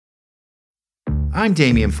I'm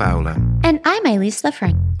Damian Fowler. And I'm Elise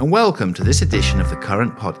Lefranc. And welcome to this edition of The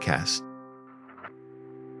Current Podcast.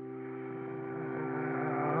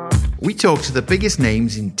 We talk to the biggest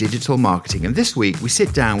names in digital marketing, and this week we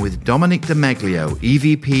sit down with Domenic DiMeglio,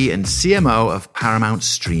 EVP and CMO of Paramount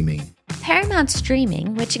Streaming. Paramount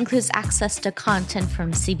Streaming, which includes access to content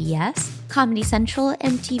from CBS, Comedy Central,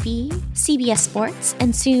 MTV, CBS Sports,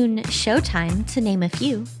 and soon Showtime, to name a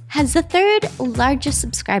few, has the third largest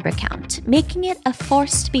subscriber count, making it a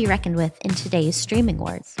force to be reckoned with in today's streaming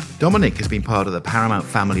wars. Domenic has been part of the Paramount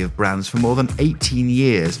family of brands for more than 18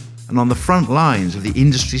 years and on the front lines of the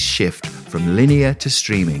industry's shift from linear to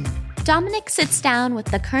streaming. Domenic sits down with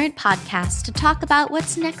the Current Podcast to talk about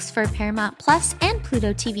what's next for Paramount Plus and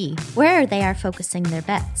Pluto TV, where they are focusing their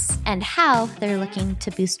bets, and how they're looking to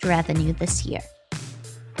boost revenue this year.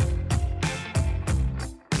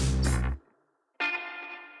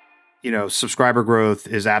 Subscriber growth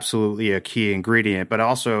is absolutely a key ingredient, but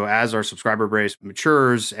also as our subscriber base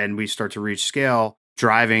matures and we start to reach scale,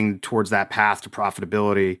 driving towards that path to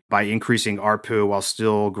profitability by increasing ARPU while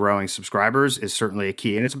still growing subscribers is certainly a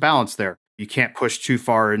key. And it's a balance there. You can't push too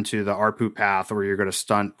far into the ARPU path or you're going to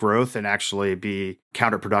stunt growth and actually be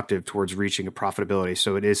counterproductive towards reaching a profitability.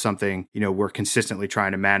 So it is something, we're consistently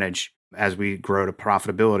trying to manage as we grow to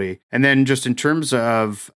profitability. And then just in terms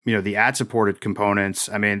of, the ad-supported components,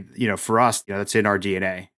 for us, that's in our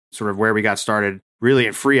DNA, sort of where we got started really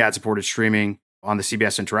in free ad-supported streaming on the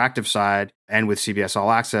CBS Interactive side and with CBS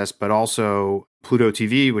All Access, but also Pluto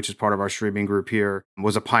TV, which is part of our streaming group here,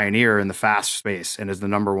 was a pioneer in the FAST space and is the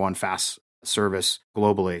number one FAST service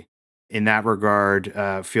globally. In that regard,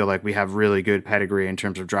 feel like we have really good pedigree in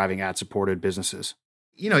terms of driving ad-supported businesses.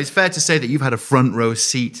 It's fair to say that you've had a front row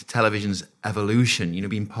seat to television's evolution,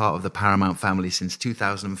 being part of the Paramount family since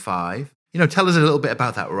 2005. Tell us a little bit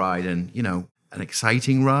about that ride and, an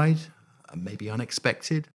exciting ride, maybe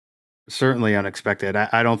unexpected. Certainly unexpected.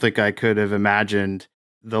 I don't think I could have imagined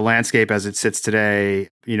the landscape as it sits today,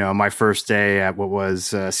 my first day at what was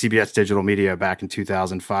CBS Digital Media back in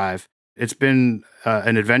 2005. It's been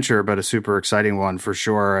an adventure, but a super exciting one for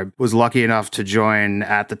sure. I was lucky enough to join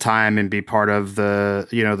at the time and be part of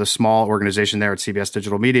the small organization there at CBS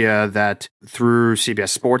Digital Media that through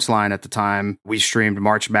CBS Sportsline at the time, we streamed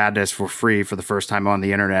March Madness for free for the first time on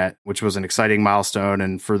the internet, which was an exciting milestone.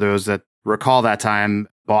 And for those that recall that time,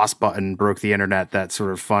 Boss Button broke the internet, that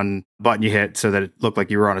sort of fun button you hit so that it looked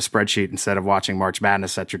like you were on a spreadsheet instead of watching March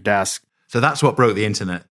Madness at your desk. So that's what broke the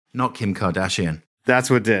internet, not Kim Kardashian. That's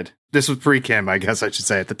what did. This was pre-Kim, I guess I should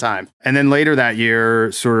say at the time. And then later that year,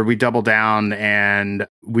 sort of we doubled down and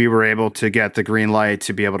we were able to get the green light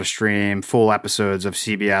to be able to stream full episodes of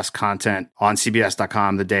CBS content on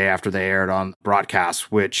CBS.com the day after they aired on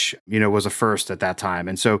broadcast, which, was a first at that time.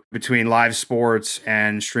 And so between live sports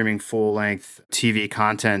and streaming full-length TV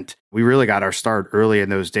content, we really got our start early in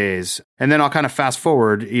those days. And then I'll kind of fast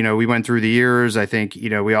forward, we went through the years. I think,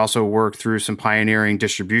 we also worked through some pioneering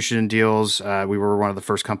distribution deals. We were one of the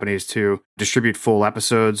first companies to distribute full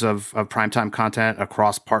episodes of primetime content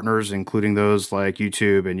across partners, including those like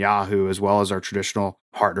YouTube and Yahoo, as well as our traditional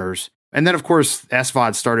partners. And then, of course,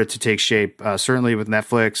 SVOD started to take shape, certainly with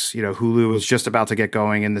Netflix. Hulu was just about to get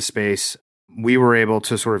going in the space. We were able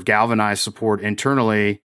to sort of galvanize support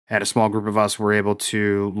internally. And a small group of us were able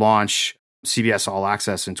to launch CBS All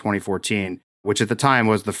Access in 2014, which at the time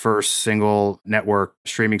was the first single network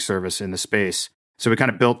streaming service in the space. So we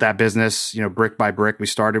kind of built that business, brick by brick. We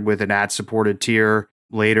started with an ad-supported tier.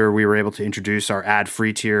 Later, we were able to introduce our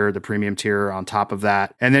ad-free tier, the premium tier on top of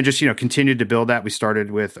that. And then just, continued to build that. We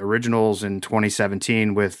started with originals in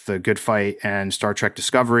 2017 with The Good Fight and Star Trek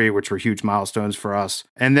Discovery, which were huge milestones for us.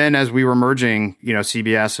 And then as we were merging,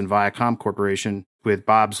 CBS and Viacom Corporation, with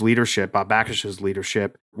Bob Bakish's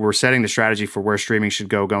leadership, we're setting the strategy for where streaming should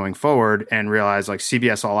go going forward and realize like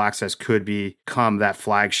CBS All Access could become that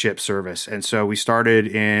flagship service. And so we started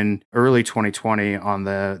in early 2020 on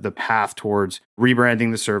the path towards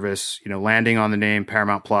rebranding the service, landing on the name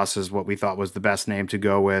Paramount Plus is what we thought was the best name to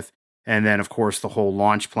go with. And then, of course, the whole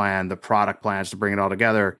launch plan, the product plans to bring it all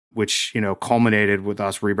together, which, culminated with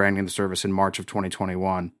us rebranding the service in March of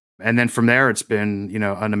 2021. And then from there, it's been,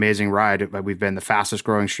 an amazing ride. We've been the fastest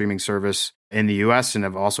growing streaming service in the US and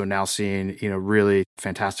have also now seen, really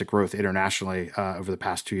fantastic growth internationally over the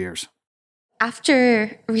past 2 years.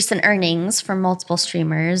 After recent earnings from multiple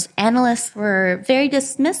streamers, analysts were very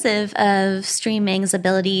dismissive of streaming's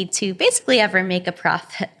ability to basically ever make a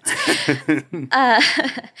profit.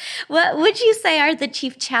 What would you say are the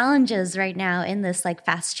chief challenges right now in this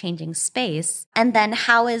fast-changing space? And then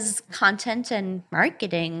how is content and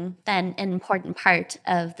marketing then an important part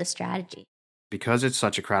of the strategy? because it's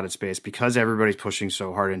such a crowded space, because everybody's pushing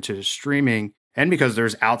so hard into streaming, and because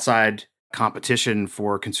there's outside competition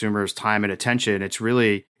for consumers' time and attention, it's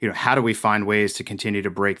really, how do we find ways to continue to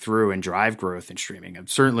break through and drive growth in streaming? And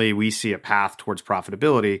certainly we see a path towards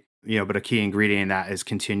profitability, but a key ingredient in that is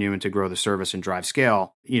continuing to grow the service and drive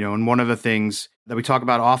scale. And one of the things that we talk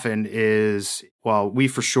about often is, well, we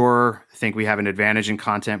for sure think we have an advantage in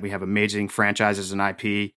content. We have amazing franchises and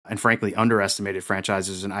IP, and frankly, underestimated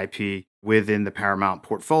franchises and IP within the Paramount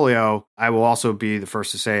portfolio. I will also be the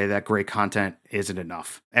first to say that great content isn't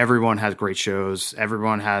enough. Everyone has great shows.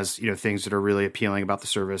 Everyone has, things that are really appealing about the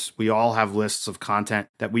service. We all have lists of content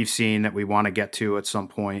that we've seen that we want to get to at some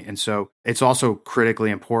point. And so it's also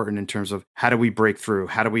critically important in terms of how do we break through?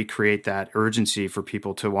 How do we create that urgency for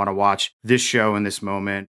people to want to watch this show in this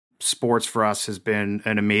moment? Sports for us has been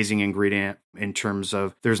an amazing ingredient in terms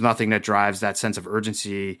of there's nothing that drives that sense of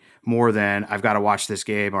urgency more than I've got to watch this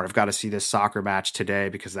game or I've got to see this soccer match today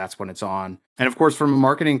because that's when it's on. And of course, from a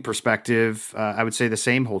marketing perspective, I would say the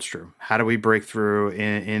same holds true. How do we break through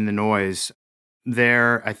in the noise?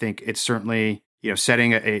 There, I think it's certainly,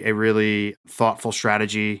 setting a really thoughtful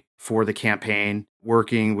strategy for the campaign,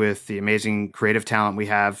 working with the amazing creative talent we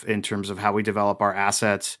have in terms of how we develop our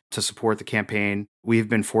assets to support the campaign. We've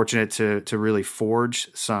been fortunate to really forge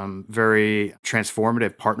some very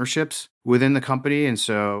transformative partnerships within the company. And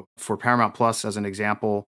so for Paramount Plus, as an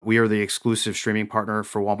example, we are the exclusive streaming partner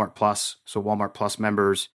for Walmart Plus. So Walmart Plus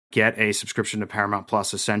members get a subscription to Paramount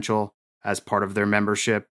Plus Essential as part of their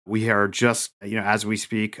membership. We are just, as we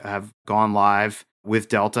speak, have gone live with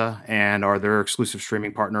Delta and are their exclusive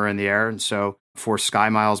streaming partner in the air. And so for Sky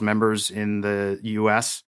Miles members in the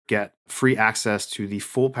US, get free access to the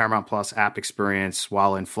full Paramount Plus app experience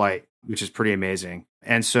while in flight, which is pretty amazing.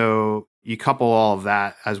 And so you couple all of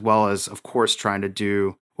that, as well as, of course, trying to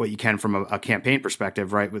do what you can from a campaign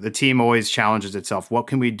perspective, right? The team always challenges itself. What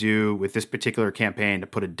can we do with this particular campaign to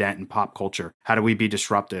put a dent in pop culture? How do we be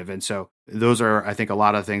disruptive? And so those are, I think, a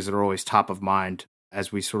lot of things that are always top of mind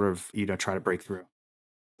as we sort of, try to break through.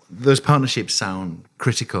 Those partnerships sound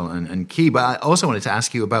critical and key, but I also wanted to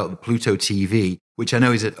ask you about the Pluto TV, which I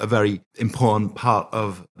know is a very important part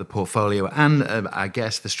of the portfolio and I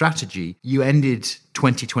guess the strategy. You ended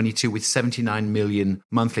 2022 with 79 million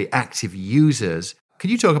monthly active users. Could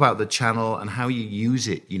you talk about the channel and how you use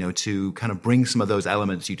it, to kind of bring some of those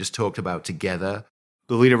elements you just talked about together?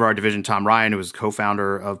 The leader of our division, Tom Ryan, who was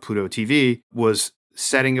co-founder of Pluto TV, was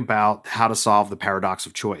setting about how to solve the paradox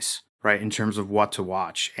of choice, right, in terms of what to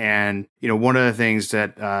watch. And, one of the things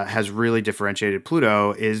that has really differentiated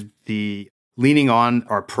Pluto is the leaning on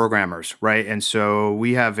our programmers, right? And so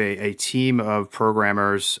we have a team of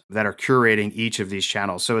programmers that are curating each of these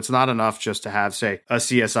channels. So it's not enough just to have, say, a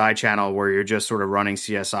CSI channel where you're just sort of running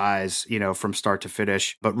CSIs, from start to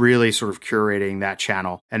finish, but really sort of curating that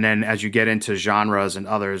channel. And then as you get into genres and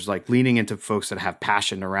others, like leaning into folks that have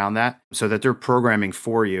passion around that so that they're programming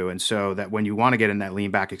for you. And so that when you want to get in that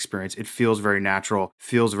lean back experience, it feels very natural,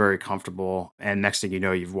 feels very comfortable. And next thing you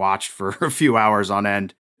know, you've watched for a few hours on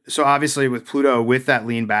end. So obviously with Pluto, with that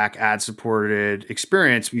lean back ad supported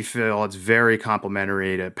experience, we feel it's very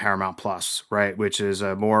complementary to Paramount Plus, right? Which is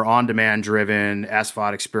a more on-demand driven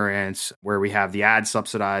SVOD experience where we have the ad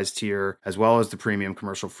subsidized tier as well as the premium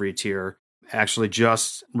commercial free tier. Actually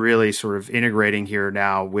just really sort of integrating here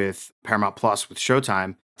now with Paramount Plus with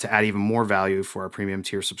Showtime to add even more value for our premium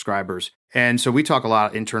tier subscribers. And so we talk a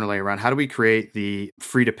lot internally around how do we create the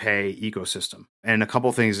free-to-pay ecosystem. And a couple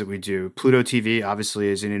of things that we do. Pluto TV obviously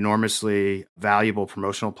is an enormously valuable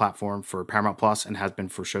promotional platform for Paramount Plus and has been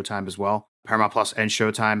for Showtime as well. Paramount Plus and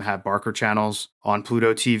Showtime have Barker channels on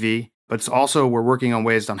Pluto TV, but it's also we're working on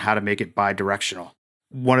ways on how to make it bi-directional.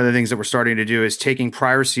 One of the things that we're starting to do is taking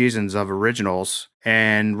prior seasons of originals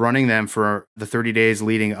and running them for the 30 days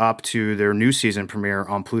leading up to their new season premiere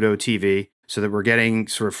on Pluto TV so that we're getting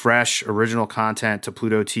sort of fresh original content to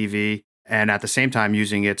Pluto TV and at the same time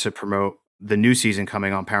using it to promote the new season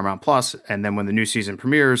coming on Paramount Plus. And then when the new season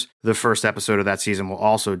premieres, the first episode of that season will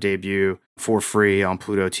also debut for free on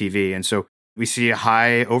Pluto TV. And so we see a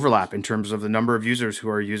high overlap in terms of the number of users who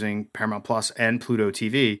are using Paramount Plus and Pluto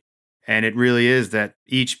TV. And it really is that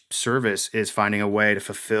each service is finding a way to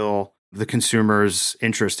fulfill the consumer's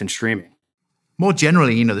interest in streaming. More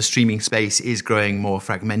generally, the streaming space is growing more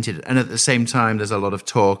fragmented. And at the same time, there's a lot of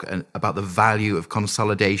talk about the value of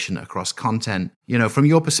consolidation across content. From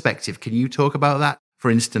your perspective, can you talk about that? For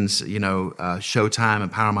instance, Showtime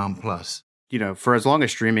and Paramount Plus. For as long as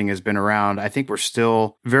streaming has been around, I think we're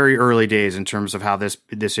still very early days in terms of how this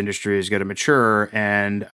industry is going to mature.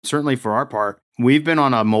 And certainly for our part, We've been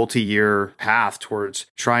on a multi-year path towards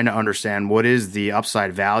trying to understand what is the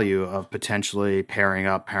upside value of potentially pairing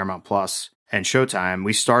up Paramount Plus and Showtime.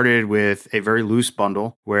 We started with a very loose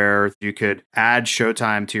bundle where you could add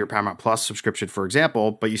Showtime to your Paramount Plus subscription, for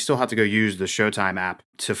example, but you still have to go use the Showtime app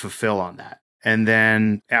to fulfill on that. And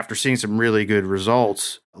then after seeing some really good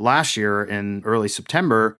results last year in early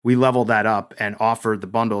September, we leveled that up and offered the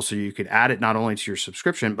bundle so you could add it not only to your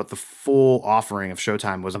subscription, but the full offering of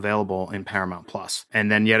Showtime was available in Paramount Plus. And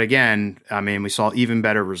then yet again, we saw even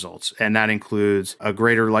better results. And that includes a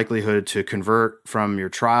greater likelihood to convert from your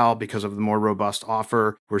trial because of the more robust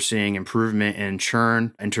offer. We're seeing improvement in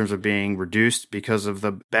churn in terms of being reduced because of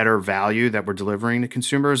the better value that we're delivering to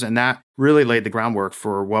consumers. And that really laid the groundwork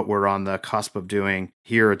for what we're on the cusp of doing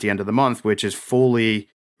here at the end of the month, which is fully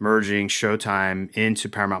merging Showtime into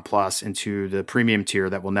Paramount Plus into the premium tier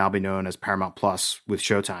that will now be known as Paramount Plus with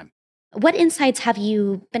Showtime. What insights have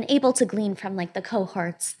you been able to glean from the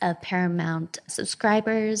cohorts of Paramount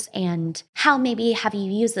subscribers, and how maybe have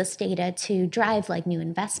you used this data to drive new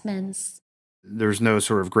investments? There's no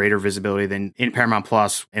sort of greater visibility than in Paramount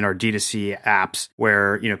Plus in our D2C apps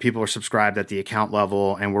where, people are subscribed at the account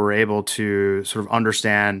level and we're able to sort of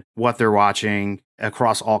understand what they're watching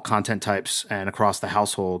across all content types and across the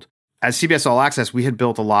household. As CBS All Access, we had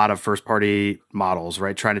built a lot of first-party models,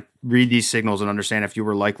 right? Trying to read these signals and understand if you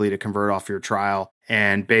were likely to convert off your trial.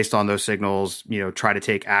 And based on those signals, try to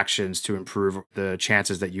take actions to improve the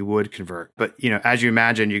chances that you would convert. But, as you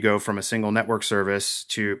imagine, you go from a single network service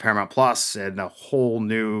to Paramount Plus and a whole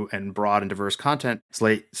new and broad and diverse content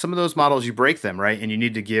slate. Some of those models, you break them, right? And you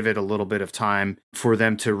need to give it a little bit of time for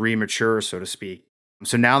them to remature, so to speak.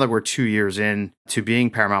 So now that we're 2 years in to being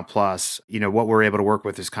Paramount Plus, what we're able to work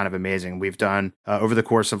with is kind of amazing. We've done, over the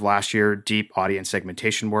course of last year, deep audience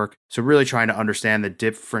segmentation work. So really trying to understand the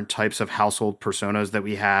different types of household personas that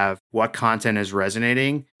we have, what content is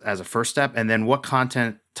resonating as a first step, and then what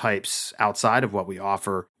content types outside of what we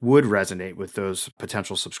offer would resonate with those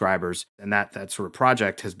potential subscribers. And that sort of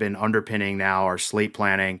project has been underpinning now our slate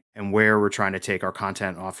planning and where we're trying to take our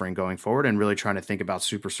content offering going forward and really trying to think about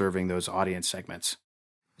super serving those audience segments.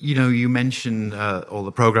 You mentioned all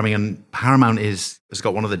the programming, and Paramount has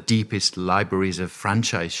got one of the deepest libraries of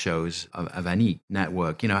franchise shows of any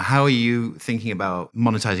network. How are you thinking about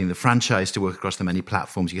monetizing the franchise to work across the many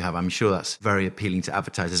platforms you have? I'm sure that's very appealing to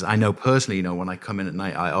advertisers. I know personally, when I come in at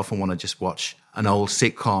night, I often want to just watch an old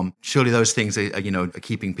sitcom. Surely those things are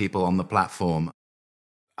keeping people on the platform.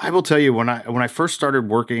 I will tell you, when I first started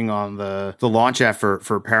working on the launch effort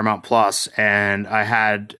for Paramount Plus, and I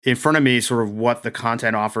had in front of me sort of what the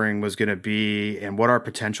content offering was going to be and what our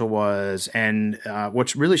potential was, and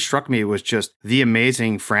what really struck me was just the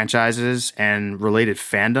amazing franchises and related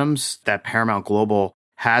fandoms that Paramount Global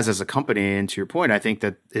has as a company. And to your point, I think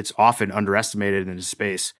that it's often underestimated in the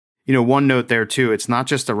space. One note there too, it's not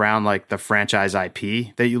just around the franchise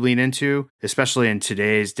IP that you lean into, especially in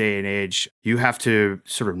today's day and age. You have to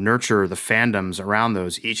sort of nurture the fandoms around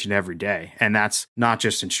those each and every day. And that's not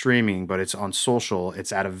just in streaming, but it's on social,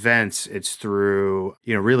 it's at events, it's through,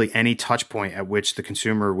 really any touch point at which the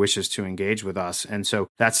consumer wishes to engage with us. And so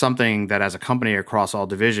that's something that as a company across all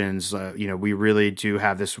divisions, we really do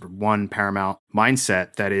have this sort of one Paramount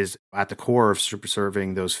mindset that is at the core of super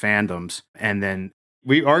serving those fandoms. And then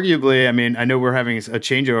we arguably, I know we're having a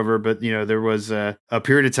changeover, but, there was a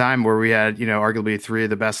period of time where we had, arguably three of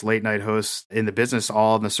the best late night hosts in the business,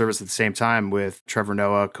 all in the service at the same time with Trevor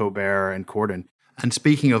Noah, Colbert, and Corden. And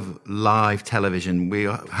speaking of live television, we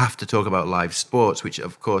have to talk about live sports, which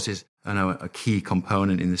of course is a key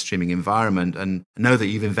component in the streaming environment. And I know that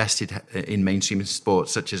you've invested in mainstream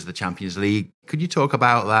sports such as the Champions League. Could you talk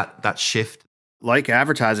about that shift? Like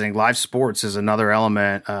advertising, live sports is another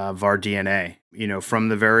element of our DNA. From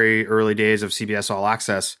the very early days of CBS All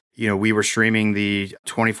Access, we were streaming the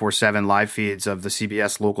 24/7 live feeds of the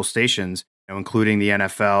CBS local stations, including the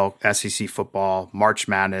NFL, SEC football, March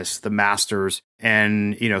Madness, the Masters,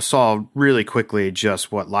 and, saw really quickly just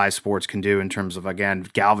what live sports can do in terms of, again,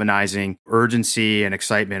 galvanizing urgency and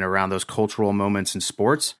excitement around those cultural moments in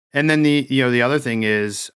sports. And then the other thing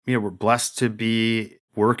is, we're blessed to be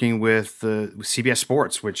working with CBS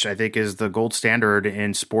Sports, which I think is the gold standard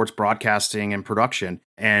in sports broadcasting and production.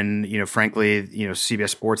 And, frankly,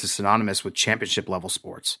 CBS Sports is synonymous with championship level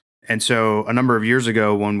sports. And so a number of years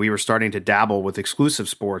ago, when we were starting to dabble with exclusive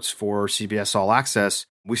sports for CBS All Access,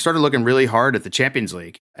 we started looking really hard at the Champions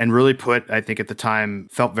League and really I think at the time,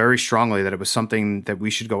 felt very strongly that it was something that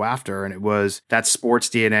we should go after. And it was that sports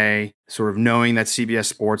DNA, sort of knowing that CBS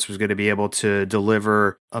Sports was going to be able to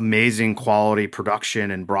deliver amazing quality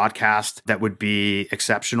production and broadcast that would be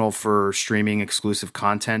exceptional for streaming exclusive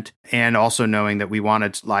content. And also knowing that we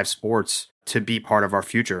wanted live sports to be part of our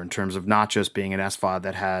future in terms of not just being an SVOD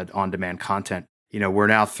that had on-demand content. We're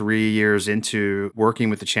now 3 years into working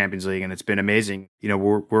with the Champions League, and it's been amazing.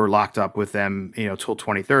 We're locked up with them, till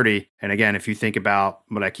 2030. And again, if you think about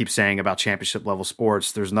what I keep saying about championship level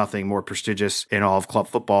sports, there's nothing more prestigious in all of club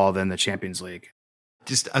football than the Champions League.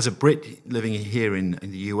 Just as a Brit living here in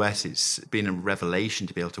the US, it's been a revelation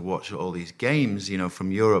to be able to watch all these games,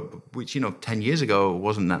 from Europe, which, 10 years ago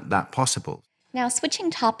wasn't that possible. Now,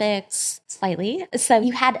 switching topics slightly. So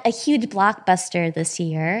you had a huge blockbuster this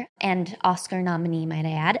year and Oscar nominee, might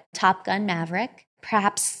I add, Top Gun Maverick,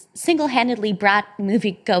 perhaps single-handedly brought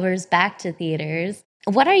moviegoers back to theaters.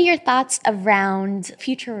 What are your thoughts around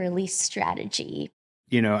future release strategy?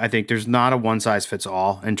 I think there's not a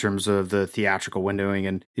one-size-fits-all in terms of the theatrical windowing.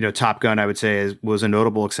 And, Top Gun, I would say, was a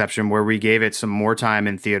notable exception where we gave it some more time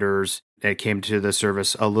in theaters. It came to the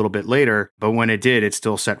service a little bit later, but when it did, it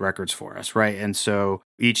still set records for us, right? And so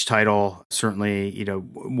each title certainly,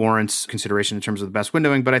 warrants consideration in terms of the best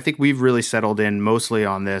windowing, but I think we've really settled in mostly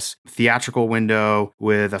on this theatrical window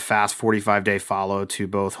with a fast 45-day follow to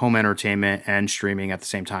both home entertainment and streaming at the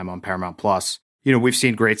same time on Paramount Plus. We've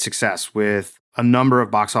seen great success with a number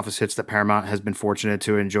of box office hits that Paramount has been fortunate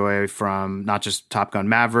to enjoy, from not just Top Gun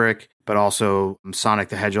Maverick, but also Sonic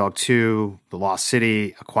the Hedgehog 2, The Lost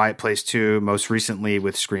City, A Quiet Place 2, most recently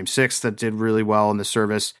with Scream 6 that did really well in the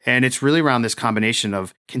service. And it's really around this combination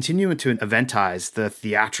of continuing to eventize the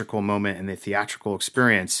theatrical moment and the theatrical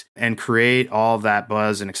experience and create all of that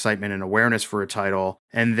buzz and excitement and awareness for a title.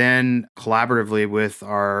 And then collaboratively with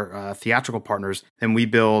our theatrical partners, then we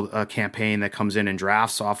build a campaign that comes in and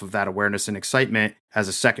drafts off of that awareness and excitement as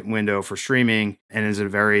a second window for streaming and is a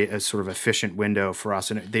very sort of efficient window for us.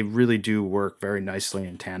 And they really do work very nicely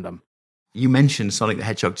in tandem. You mentioned Sonic the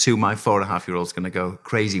Hedgehog 2. My 4.5-year-old's going to go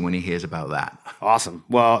crazy when he hears about that. Awesome.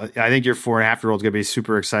 Well, I think your 4.5-year-old's going to be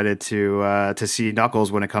super excited to see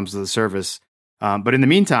Knuckles when it comes to the service. But in the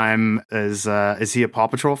meantime, is he a Paw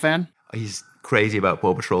Patrol fan? He's crazy about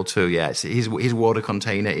Paw Patrol 2, yes. His water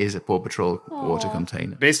container is a Paw Patrol water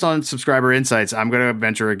container. Based on subscriber insights, I'm going to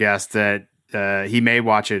venture a guess that he may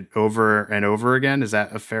watch it over and over again. Is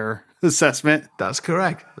that a fair assessment? That's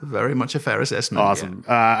correct. Very much a fair assessment. Awesome.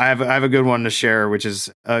 Yeah. I have a good one to share, which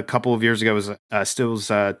is a couple of years ago. It was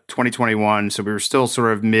 2021, so we were still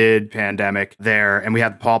sort of mid-pandemic there, and we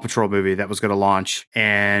had the Paw Patrol movie that was going to launch.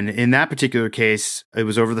 And in that particular case, it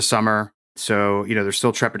was over the summer, so there's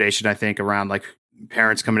still trepidation, I think, around like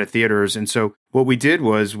parents coming to theaters. And so what we did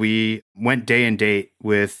was we went day and date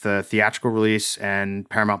with the theatrical release and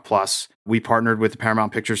Paramount Plus. We partnered with the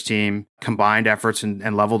Paramount Pictures team, combined efforts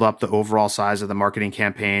and leveled up the overall size of the marketing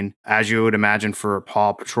campaign. As you would imagine for a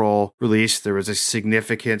Paw Patrol release, there was a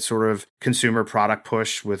significant sort of consumer product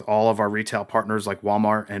push with all of our retail partners like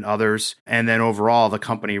Walmart and others. And then overall, the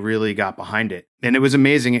company really got behind it. And it was an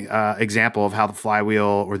amazing example of how the flywheel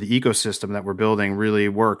or the ecosystem that we're building really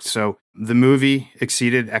worked. So the movie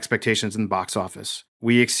exceeded expectations in the box office.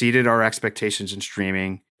 We exceeded our expectations in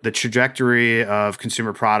streaming. The trajectory of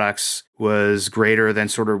consumer products was greater than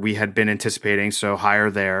sort of we had been anticipating, so higher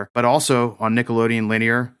there. But also on Nickelodeon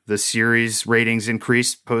Linear, the series ratings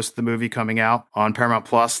increased post the movie coming out. On Paramount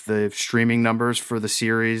Plus, the streaming numbers for the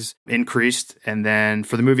series increased. And then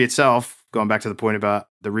for the movie itself, going back to the point about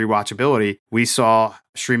the rewatchability, we saw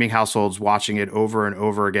streaming households watching it over and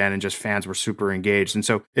over again, and just fans were super engaged. And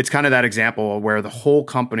so it's kind of that example where the whole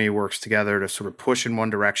company works together to sort of push in one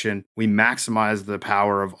direction. We maximize the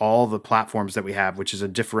power of all the platforms that we have, which is a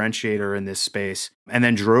differentiator in this space, and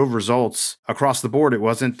then drove results across the board. It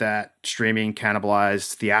wasn't that streaming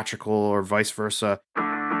cannibalized theatrical or vice versa.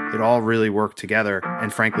 It all really worked together.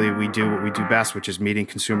 And frankly, we do what we do best, which is meeting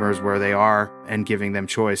consumers where they are and giving them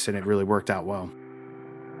choice. And it really worked out well.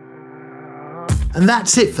 And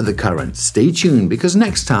that's it for The Current. Stay tuned, because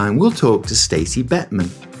next time we'll talk to Stacey Bettman,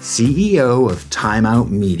 CEO of Time Out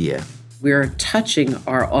Media. We're touching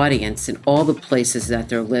our audience in all the places that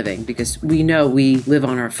they're living, because we know we live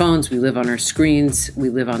on our phones, we live on our screens, we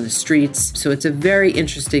live on the streets. So it's a very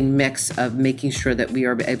interesting mix of making sure that we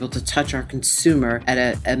are able to touch our consumer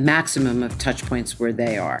at a maximum of touch points where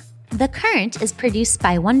they are. The Current is produced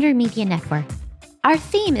by Wonder Media Network. Our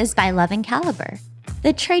theme is by Love and Caliber.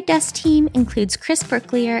 The Trade Desk team includes Chris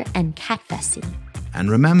Berklier and Kat Vesey. And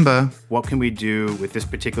remember, what can we do with this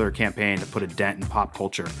particular campaign to put a dent in pop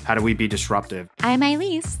culture? How do we be disruptive? I'm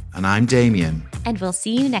Elise. And I'm Damien. And we'll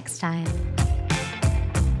see you next time.